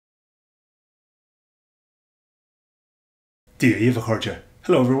Dear, you've heard you.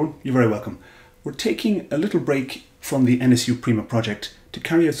 Hello everyone, you're very welcome. We're taking a little break from the NSU Prima project to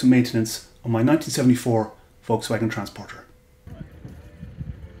carry out some maintenance on my 1974 Volkswagen Transporter.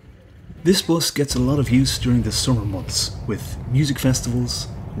 This bus gets a lot of use during the summer months, with music festivals,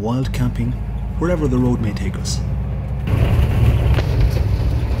 wild camping, wherever the road may take us.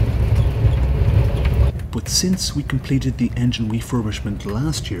 But since we completed the engine refurbishment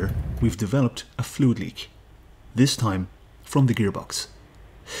last year, we've developed a fluid leak. This time from the gearbox.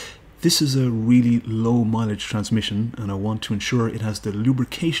 This is a really low mileage transmission and I want to ensure it has the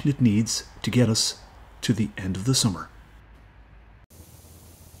lubrication it needs to get us to the end of the summer.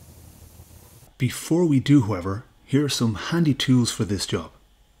 Before we do, however, here are some handy tools for this job,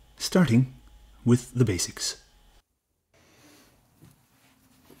 starting with the basics.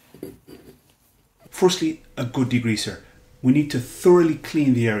 Firstly, a good degreaser. We need to thoroughly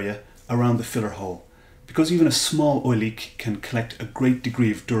clean the area around the filler hole. Because even a small oil leak can collect a great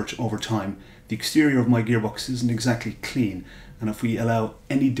degree of dirt over time, the exterior of my gearbox isn't exactly clean, and if we allow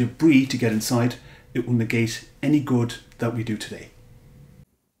any debris to get inside, it will negate any good that we do today.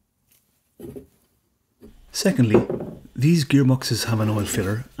 Secondly, these gearboxes have an oil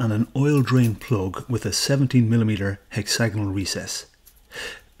filler and an oil drain plug with a 17mm hexagonal recess.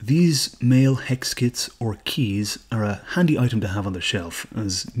 These male hex kits or keys are a handy item to have on the shelf,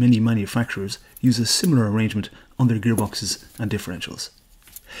 as many manufacturers use a similar arrangement on their gearboxes and differentials.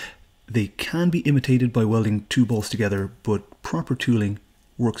 They can be imitated by welding two bolts together, but proper tooling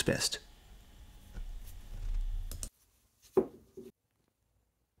works best.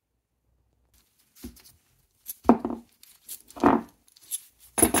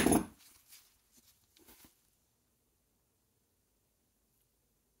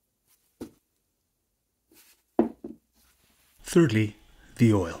 Thirdly,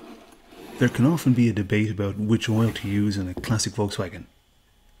 the oil. There can often be a debate about which oil to use in a classic Volkswagen.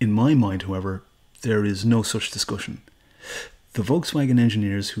 In my mind, however, there is no such discussion. The Volkswagen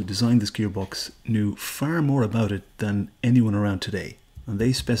engineers who designed this gearbox knew far more about it than anyone around today, and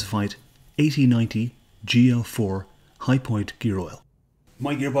they specified 8090 GL4 high point gear oil.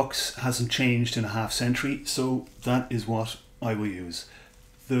 My gearbox hasn't changed in a half century, so that is what I will use.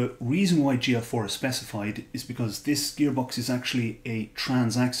 The reason why GL4 is specified is because this gearbox is actually a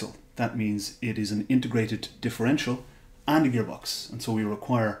transaxle. That means it is an integrated differential and a gearbox, and so we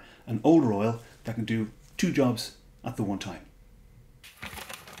require an older oil that can do two jobs at the one time.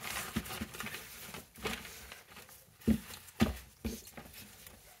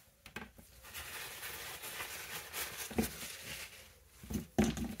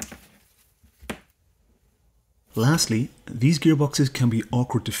 Lastly, these gearboxes can be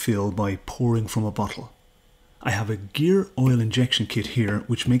awkward to fill by pouring from a bottle. I have a gear oil injection kit here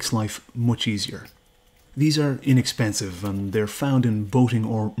which makes life much easier. These are inexpensive and they're found in boating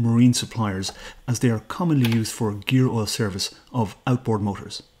or marine suppliers as they are commonly used for gear oil service of outboard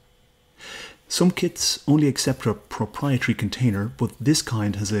motors. Some kits only accept a proprietary container, but this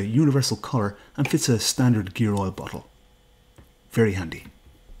kind has a universal colour and fits a standard gear oil bottle. Very handy.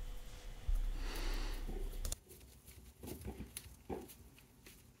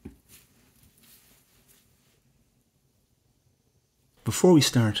 Before we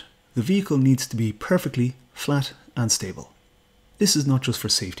start, the vehicle needs to be perfectly flat and stable. This is not just for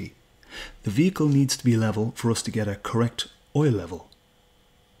safety. The vehicle needs to be level for us to get a correct oil level.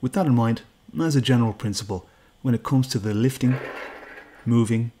 With that in mind, as a general principle, when it comes to the lifting,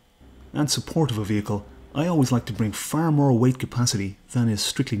 moving and support of a vehicle, I always like to bring far more weight capacity than is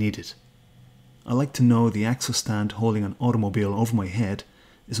strictly needed. I like to know the axle stand holding an automobile over my head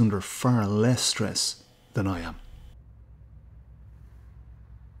is under far less stress than I am.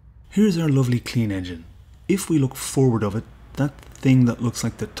 Here's our lovely clean engine. If we look forward of it, that thing that looks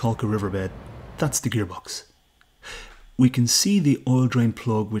like the Talca riverbed, that's the gearbox. We can see the oil drain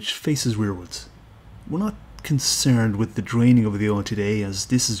plug which faces rearwards. We're not concerned with the draining of the oil today, as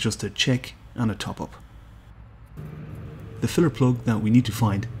this is just a check and a top-up. The filler plug that we need to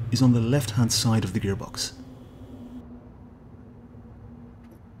find is on the left-hand side of the gearbox.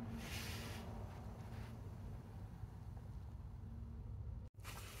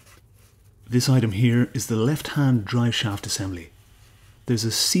 This item here is the left-hand drive shaft assembly. There's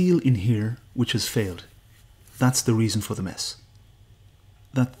a seal in here which has failed. That's the reason for the mess.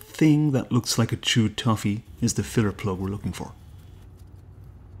 That thing that looks like a chewed toffee is the filler plug we're looking for.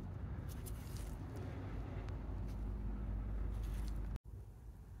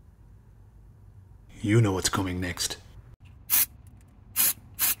 You know what's coming next.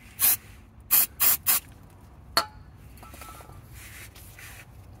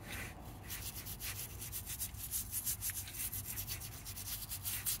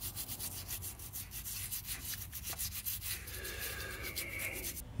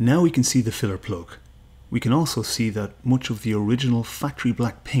 Now we can see the filler plug. We can also see that much of the original factory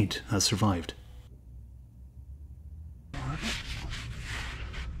black paint has survived.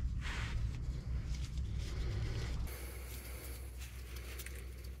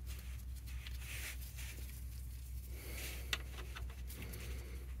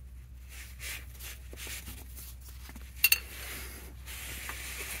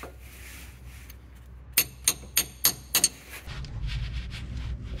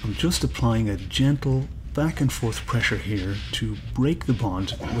 I'm just applying a gentle back and forth pressure here to break the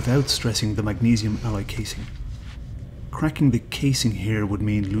bond without stressing the magnesium alloy casing. Cracking the casing here would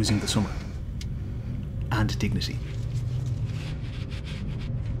mean losing the summer and dignity.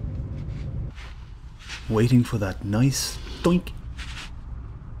 Waiting for that nice doink.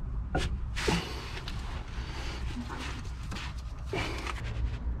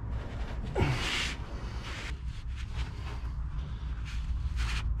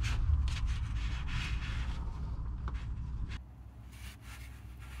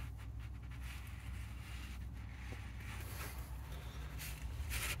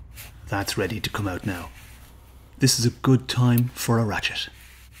 That's ready to come out now. This is a good time for a ratchet.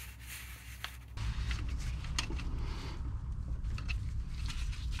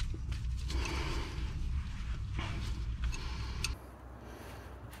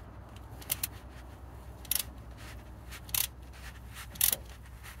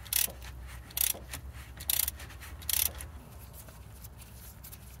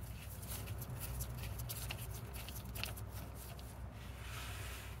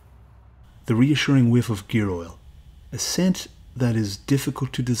 The reassuring whiff of gear oil, a scent that is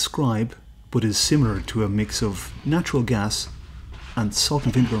difficult to describe but is similar to a mix of natural gas and salt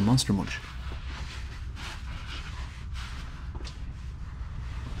and vinegar monster munch.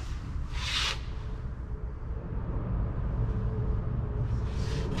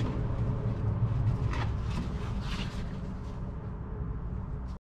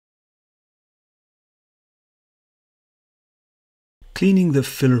 Cleaning the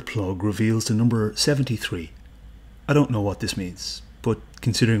filler plug reveals the number 73. I don't know what this means, but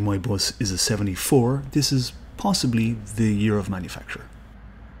considering my bus is a 74, this is possibly the year of manufacture.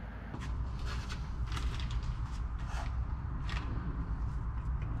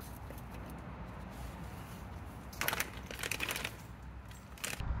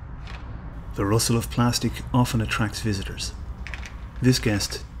 The rustle of plastic often attracts visitors. This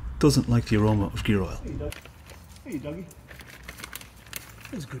guest doesn't like the aroma of gear oil. Hey, dog. Hey, doggy.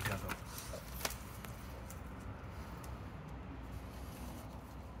 That's a good doggo.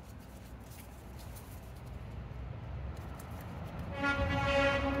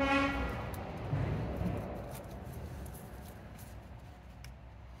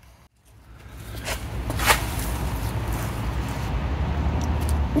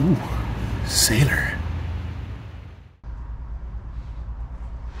 Ooh, sailor.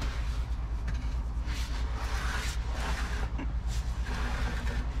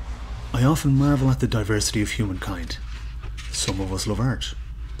 I often marvel at the diversity of humankind. Some of us love art,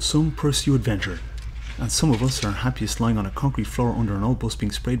 some pursue adventure, and some of us are happiest lying on a concrete floor under an old bus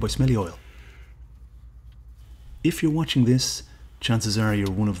being sprayed by smelly oil. If you're watching this, chances are you're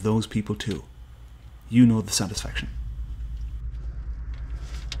one of those people too. You know the satisfaction.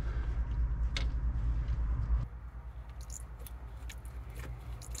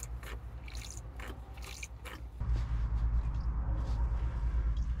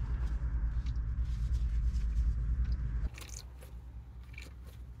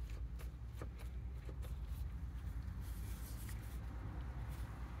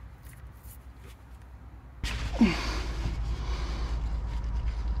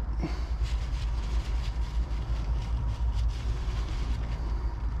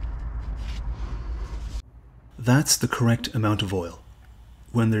 That's the correct amount of oil,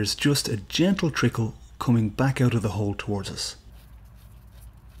 when there's just a gentle trickle coming back out of the hole towards us.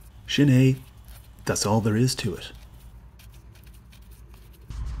 Shin-ei, that's all there is to it.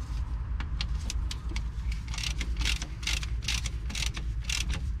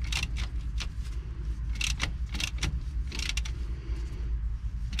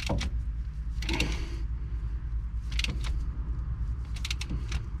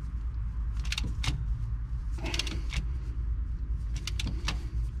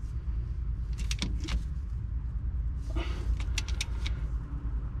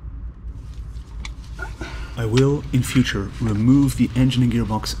 I will, in future, remove the engine and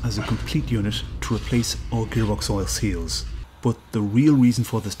gearbox as a complete unit to replace all gearbox oil seals. But the real reason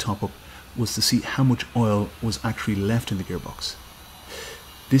for this top-up was to see how much oil was actually left in the gearbox.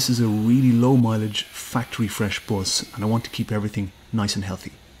 This is a really low mileage, factory fresh bus, and I want to keep everything nice and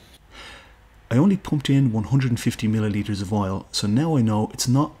healthy. I only pumped in 150 millilitres of oil, so now I know it's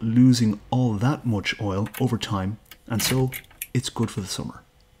not losing all that much oil over time, and so it's good for the summer.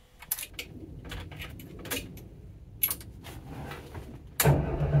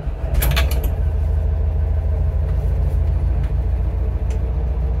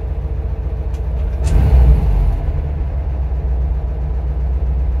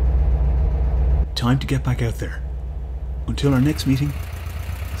 Time to get back out there. Until our next meeting,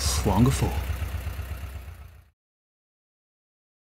 slán go fóill.